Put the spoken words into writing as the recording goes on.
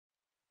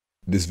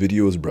This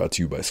video is brought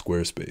to you by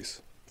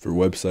Squarespace. For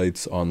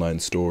websites, online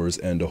stores,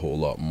 and a whole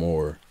lot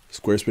more,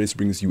 Squarespace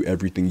brings you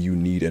everything you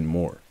need and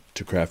more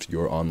to craft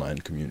your online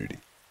community.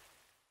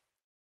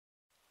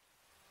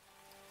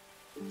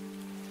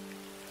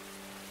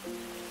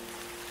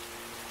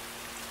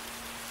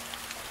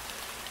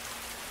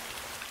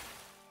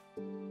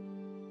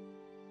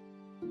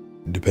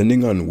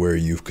 Depending on where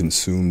you've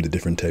consumed the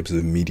different types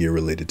of media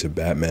related to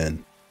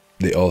Batman,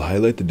 they all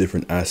highlight the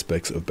different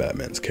aspects of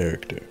Batman's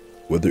character.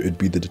 Whether it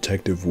be the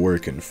detective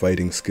work and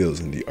fighting skills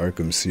in the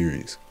Arkham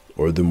series,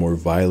 or the more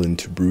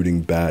violent,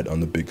 brooding Bat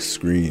on the big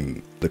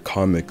screen, the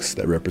comics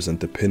that represent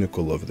the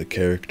pinnacle of the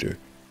character,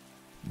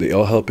 they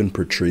all help and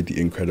portray the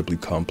incredibly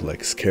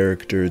complex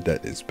character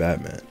that is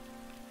Batman.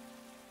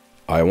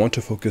 I want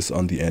to focus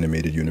on the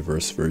animated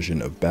universe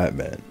version of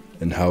Batman,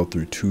 and how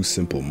through two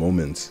simple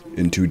moments,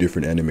 in two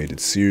different animated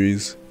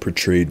series,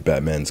 portrayed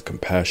Batman's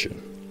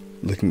compassion.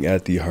 Looking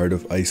at the Heart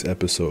of Ice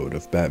episode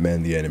of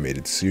Batman the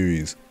Animated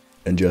Series,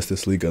 and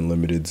Justice League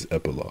Unlimited's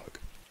epilogue.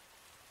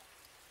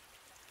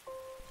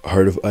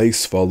 Heart of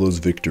Ice follows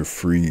Victor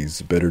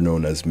Freeze, better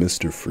known as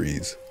Mr.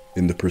 Freeze,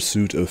 in the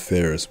pursuit of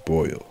Ferris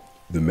Boyle,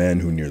 the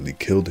man who nearly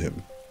killed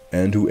him,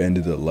 and who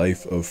ended the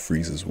life of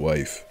Freeze's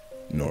wife,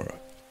 Nora.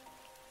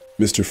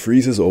 Mr.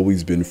 Freeze has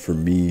always been, for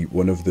me,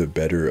 one of the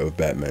better of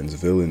Batman's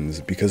villains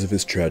because of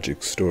his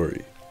tragic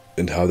story,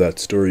 and how that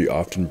story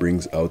often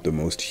brings out the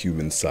most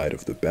human side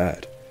of the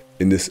Bat.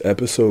 In this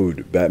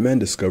episode, Batman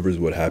discovers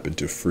what happened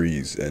to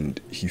Freeze,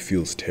 and he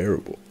feels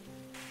terrible.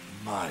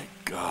 My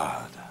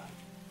God.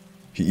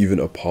 He even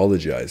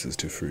apologizes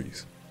to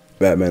Freeze.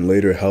 Batman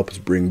later helps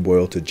bring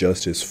Boyle to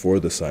justice for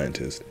the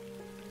scientist,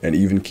 and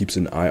even keeps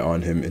an eye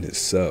on him in his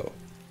cell.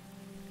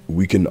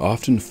 We can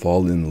often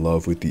fall in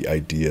love with the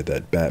idea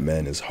that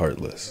Batman is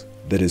heartless,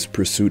 that his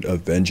pursuit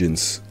of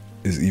vengeance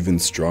is even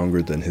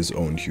stronger than his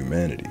own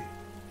humanity,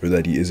 or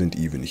that he isn't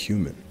even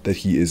human, that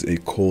he is a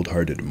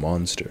cold-hearted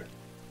monster.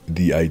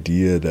 The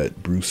idea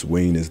that Bruce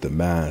Wayne is the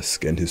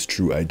mask and his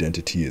true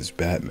identity is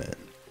Batman.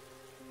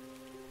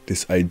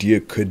 This idea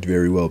could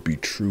very well be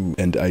true,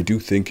 and I do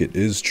think it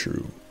is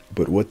true,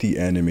 but what the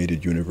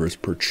animated universe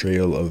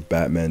portrayal of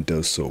Batman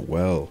does so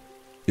well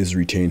is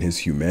retain his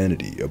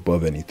humanity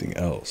above anything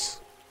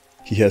else.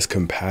 He has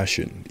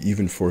compassion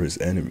even for his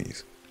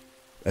enemies.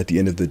 At the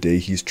end of the day,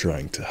 he's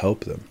trying to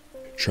help them,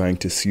 trying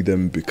to see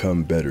them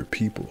become better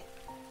people,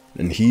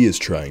 and he is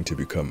trying to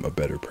become a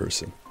better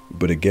person.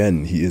 But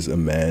again, he is a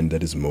man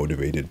that is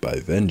motivated by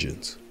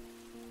vengeance.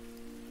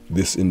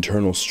 This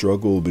internal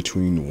struggle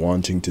between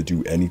wanting to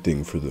do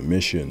anything for the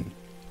mission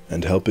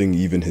and helping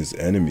even his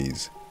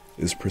enemies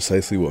is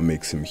precisely what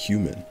makes him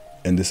human.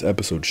 And this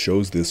episode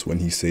shows this when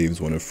he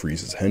saves one of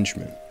Freeze's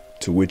henchmen,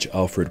 to which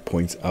Alfred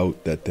points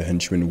out that the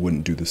henchman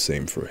wouldn't do the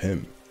same for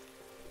him.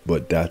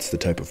 But that's the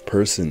type of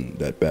person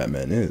that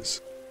Batman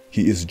is.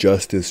 He is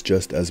justice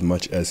just as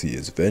much as he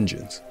is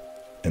vengeance.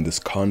 And this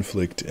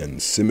conflict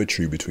and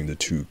symmetry between the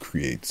two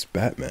creates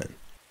Batman.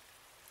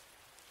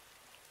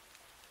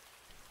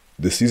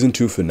 The Season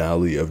 2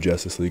 finale of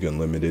Justice League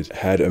Unlimited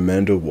had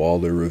Amanda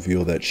Waller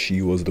reveal that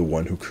she was the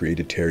one who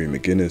created Terry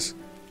McGinnis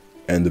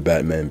and the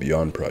Batman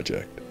Beyond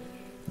project,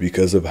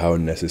 because of how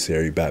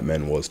necessary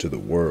Batman was to the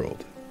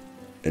world.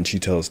 And she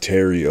tells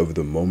Terry of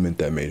the moment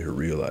that made her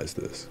realize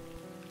this.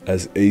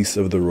 As Ace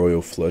of the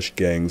Royal Flush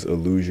Gang's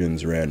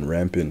illusions ran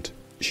rampant,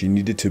 she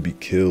needed to be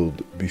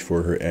killed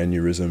before her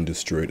aneurysm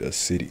destroyed a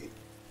city.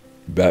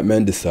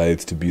 Batman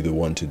decides to be the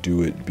one to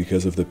do it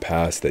because of the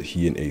past that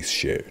he and Ace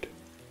shared.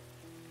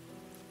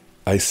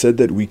 I said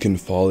that we can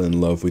fall in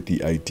love with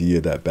the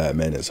idea that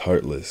Batman is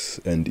heartless,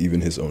 and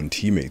even his own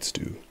teammates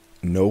do.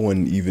 No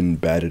one even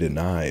batted an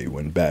eye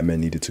when Batman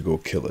needed to go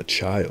kill a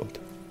child.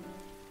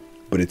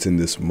 But it's in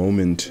this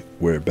moment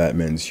where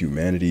Batman's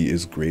humanity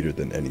is greater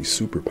than any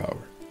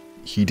superpower.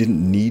 He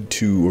didn't need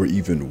to or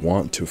even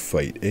want to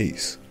fight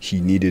Ace.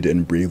 He needed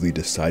and bravely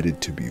decided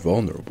to be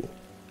vulnerable.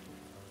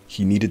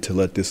 He needed to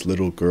let this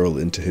little girl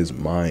into his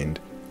mind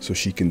so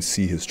she can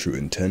see his true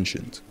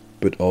intentions,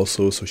 but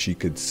also so she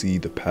could see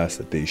the past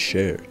that they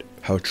shared,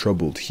 how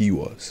troubled he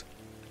was.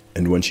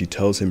 And when she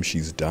tells him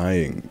she's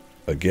dying,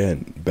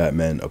 again,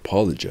 Batman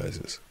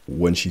apologizes.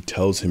 When she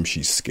tells him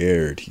she's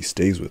scared, he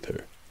stays with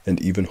her,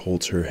 and even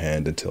holds her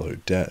hand until her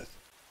death.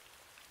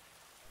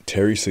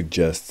 Terry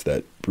suggests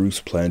that Bruce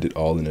planned it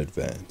all in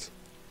advance,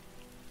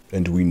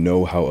 and we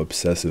know how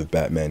obsessive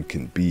Batman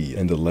can be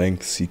and the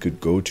lengths he could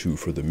go to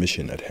for the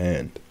mission at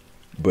hand,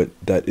 but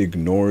that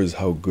ignores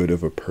how good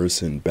of a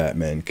person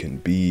Batman can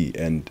be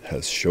and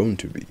has shown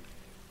to be.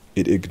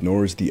 It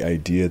ignores the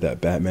idea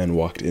that Batman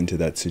walked into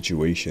that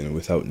situation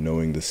without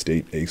knowing the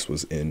state Ace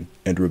was in,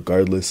 and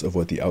regardless of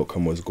what the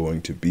outcome was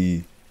going to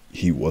be,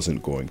 he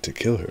wasn't going to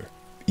kill her.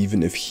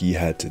 Even if he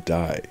had to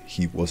die,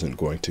 he wasn't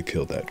going to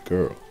kill that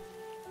girl.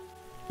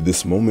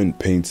 This moment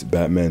paints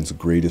Batman's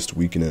greatest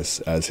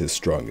weakness as his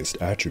strongest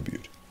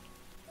attribute.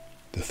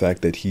 The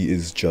fact that he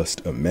is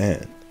just a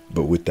man,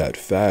 but with that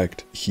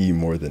fact, he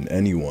more than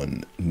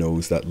anyone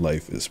knows that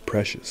life is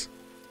precious,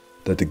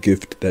 that the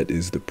gift that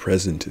is the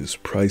present is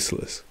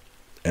priceless,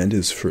 and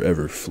is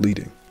forever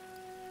fleeting.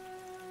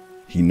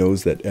 He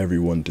knows that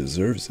everyone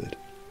deserves it,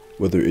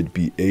 whether it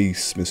be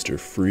Ace, Mr.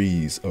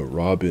 Freeze, a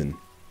Robin,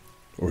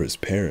 or his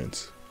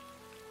parents.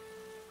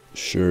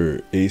 Sure,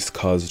 Ace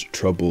caused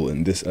trouble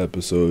in this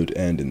episode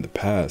and in the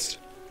past,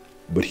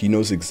 but he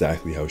knows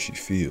exactly how she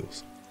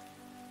feels.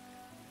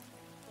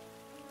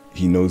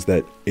 He knows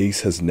that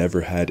Ace has never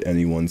had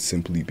anyone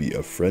simply be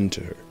a friend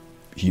to her.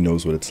 He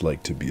knows what it's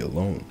like to be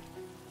alone.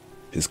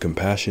 His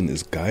compassion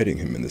is guiding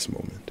him in this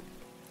moment.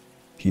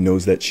 He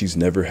knows that she's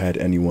never had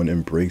anyone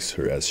embrace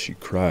her as she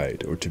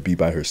cried or to be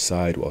by her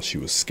side while she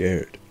was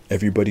scared.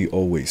 Everybody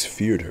always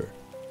feared her.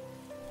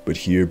 But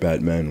here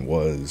Batman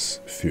was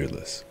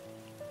fearless.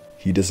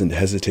 He doesn't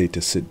hesitate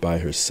to sit by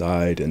her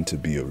side and to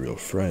be a real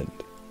friend.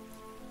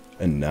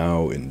 And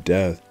now, in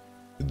death,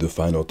 the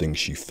final thing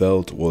she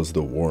felt was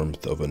the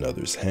warmth of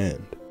another's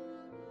hand.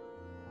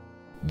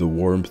 The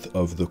warmth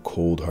of the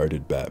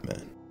cold-hearted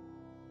Batman.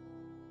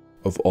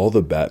 Of all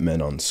the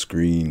Batmen on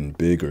screen,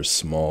 big or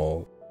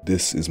small,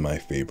 this is my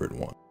favorite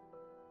one,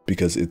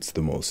 because it's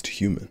the most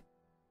human.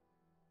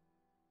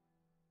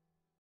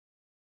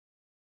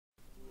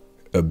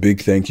 A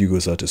big thank you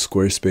goes out to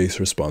Squarespace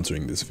for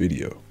sponsoring this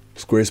video.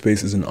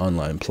 Squarespace is an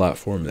online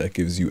platform that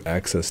gives you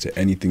access to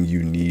anything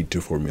you need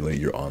to formulate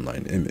your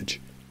online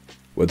image.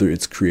 Whether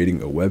it's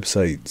creating a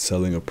website,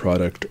 selling a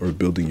product, or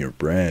building your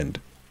brand,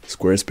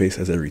 Squarespace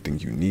has everything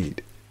you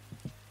need.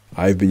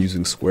 I've been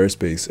using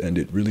Squarespace and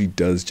it really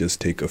does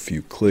just take a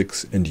few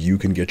clicks and you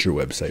can get your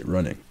website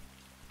running.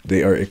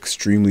 They are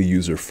extremely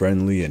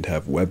user-friendly and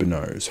have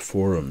webinars,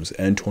 forums,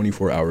 and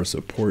 24-hour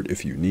support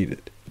if you need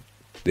it.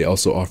 They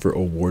also offer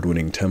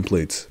award-winning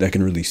templates that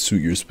can really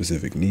suit your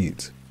specific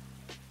needs.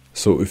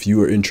 So if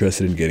you are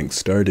interested in getting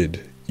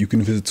started, you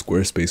can visit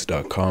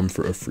squarespace.com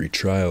for a free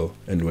trial,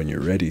 and when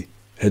you're ready,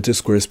 head to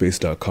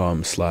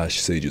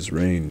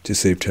squarespace.com/sagesreign to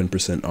save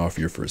 10% off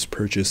your first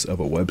purchase of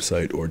a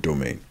website or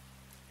domain.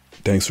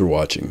 Thanks for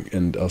watching,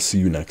 and I'll see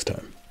you next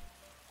time.